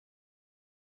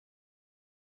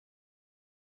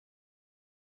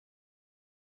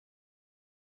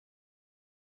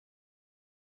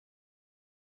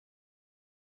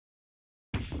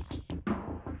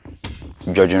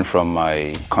Judging from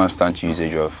my constant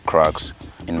usage of cracks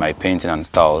in my painting and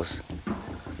styles,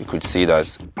 you could see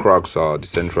that cracks are the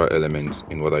central element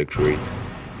in what I create.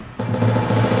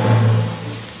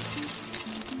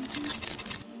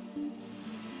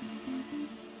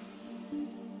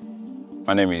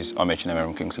 My name is Omeh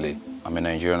Chinemerem Kingsley. I'm a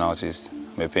Nigerian artist.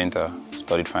 I'm a painter,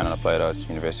 studied Fine and Applied Arts,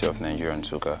 University of Nigeria,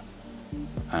 Nsukka.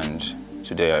 And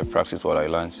today I practice what I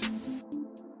learned.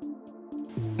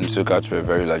 Nsukka, to a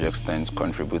very large extent,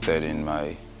 contributed in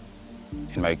my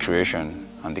creation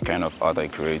and the kind of art I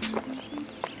create.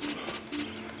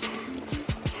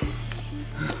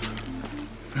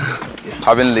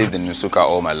 Having lived in Nsukka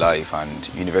all my life and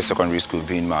University Secondary School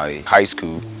being my high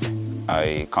school,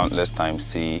 I countless times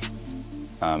see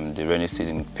the rainy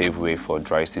season pave way for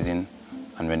dry season,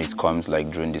 and when it comes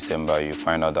like during December, you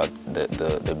find out that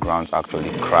the ground actually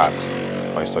cracks.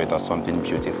 I saw it as something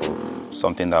beautiful,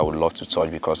 something that I would love to touch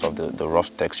because of the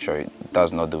rough texture.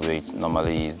 That's not the way it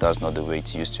normally is, that's not the way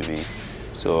it used to be.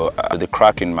 So the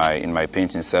crack in my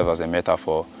painting serves as a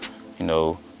metaphor, you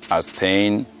know, as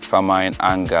pain, famine,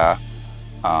 anger,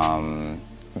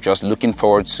 just looking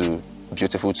forward to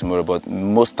beautiful tomorrow. But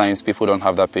most times people don't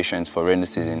have that patience for rainy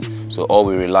season, so all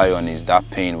we rely on is that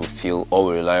pain we feel, all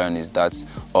we rely on is that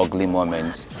ugly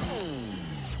moment.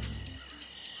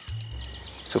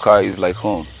 Nsukka is like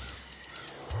home.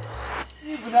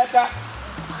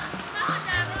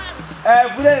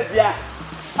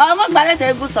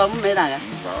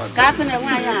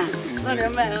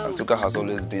 Nsukka has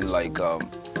always been like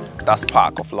that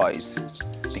spark of life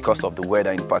because of the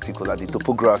weather in particular, the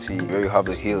topography, where you have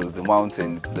the hills, the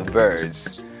mountains, the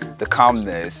birds, the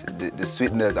calmness, the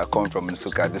sweetness that comes from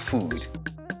Nsukka, the food,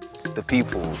 the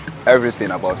people,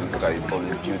 everything about Nsukka is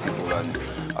always beautiful. And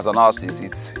as an artist,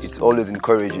 it's always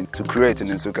encouraging to create in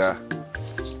Nsukka,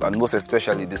 and most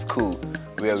especially the school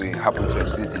where we happen to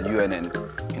exist in UNN.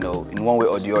 You know, in one way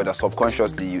or the other,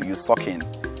 subconsciously you suck in,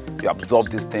 you absorb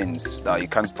these things that you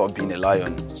can't stop being a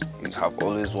lion. You have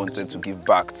always wanted to give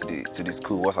back to the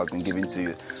school what has been given to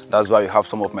you. That's why you have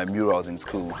some of my murals in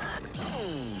school.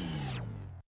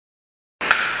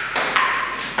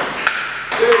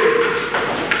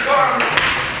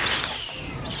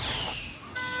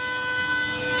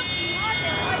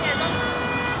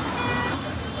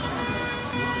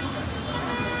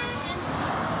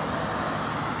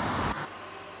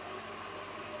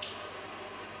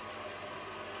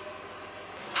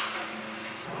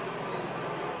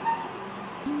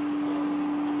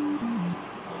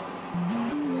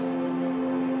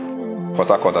 Port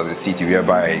Harcourt as a city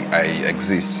whereby I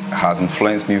exist has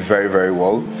influenced me very, very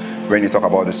well. When you talk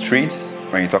about the streets,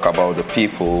 when you talk about the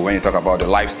people, when you talk about the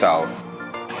lifestyle.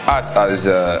 Art as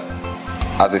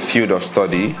a field of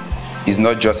study is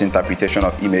not just interpretation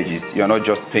of images. You're not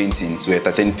just painting to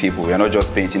entertain people. You're not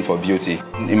just painting for beauty.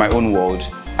 In my own world,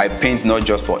 I paint not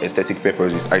just for aesthetic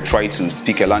purposes. I try to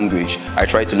speak a language. I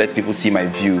try to let people see my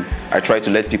view. I try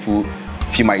to let people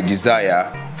feel my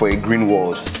desire for a green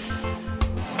world.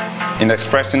 In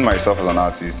expressing myself as an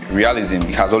artist, realism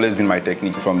has always been my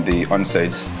technique from the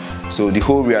onset. So the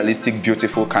whole realistic,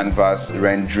 beautiful canvas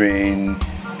rendering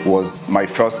was my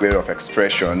first way of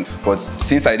expression. But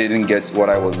since I didn't get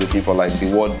what I was looking for, like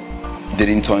the word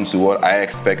didn't turn to what I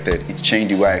expected, it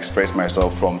changed the way I expressed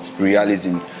myself from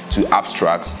realism to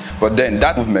abstracts. But then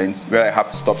that movement where I have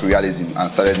to stop realism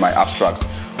and started my abstracts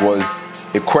was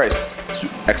a quest to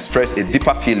express a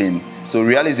deeper feeling. So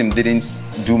realism didn't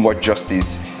do much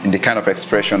justice in the kind of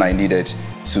expression I needed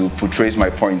to portray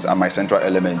my points and my central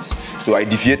elements. So I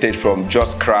deviated from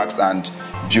just cracks and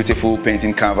beautiful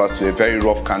painting canvas to a very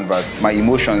rough canvas. My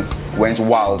emotions went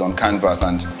wild on canvas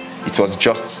and it was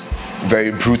just very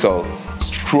brutal.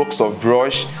 Strokes of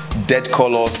brush, dead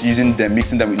colors, using them,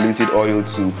 mixing them with linseed oil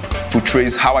to portray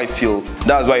how I feel.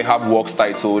 That's why you have works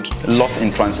titled Lost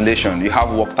in Translation. You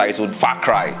have work titled Far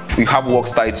Cry. You have works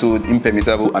titled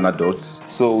Impermissible Anecdotes.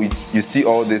 So you see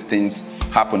all these things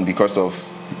happen because of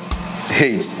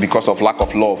hate, because of lack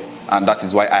of love. And that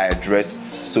is why I address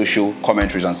social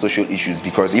commentaries and social issues,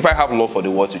 because if I have love for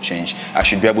the world to change, I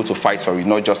should be able to fight for it,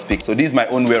 not just speak. So this is my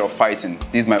own way of fighting.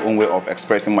 This is my own way of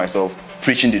expressing myself,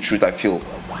 preaching the truth I feel.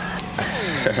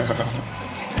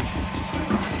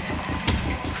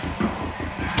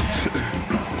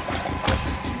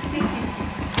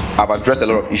 I've addressed a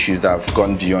lot of issues that have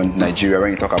gone beyond Nigeria.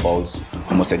 When you talk about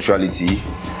homosexuality,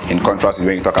 in contrast to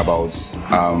when you talk about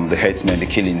the herdsmen, the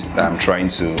killings, that I'm trying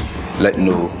to let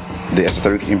know the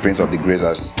esoteric imprints of the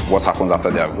grazers, what happens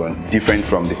after they have gone, different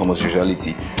from the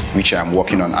homosexuality, which I'm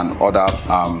working on, and other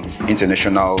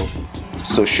international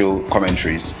social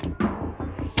commentaries.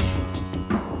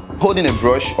 Holding a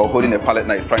brush or holding a palette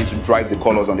knife, trying to drive the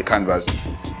colors on the canvas,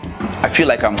 I feel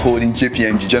like I'm holding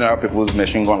JPMG, General People's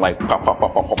Machine Gun, like pa pa pa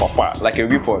pa pa pa pa, like a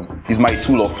weapon. It's my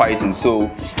tool of fighting. So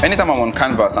anytime I'm on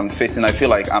canvas, I'm facing, I feel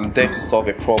like I'm there to solve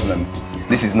a problem.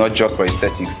 This is not just for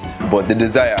aesthetics, but the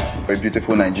desire for a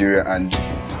beautiful Nigeria and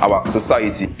our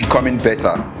society becoming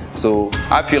better. So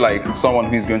I feel like someone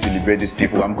who is going to liberate these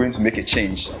people, I'm going to make a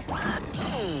change.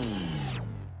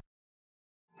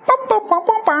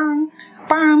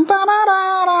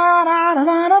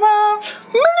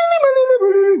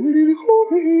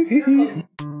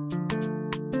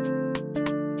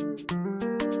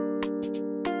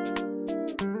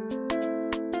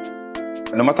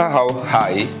 No matter how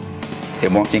high a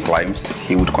monkey climbs,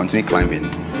 he would continue climbing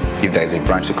if there is a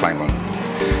branch to climb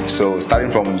on. So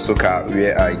starting from Nsukka,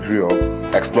 where I grew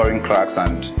up, exploring cracks,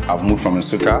 and I've moved from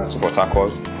Nsukka to Port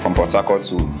Harcourt, from Port Harcourt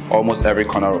to almost every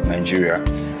corner of Nigeria,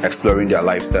 exploring their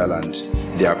lifestyle and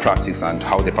their practice and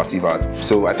how they perceive art.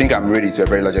 So I think I'm ready to a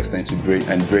very large extent to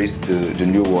embrace the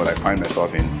new world I find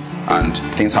myself in and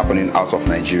things happening out of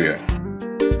Nigeria.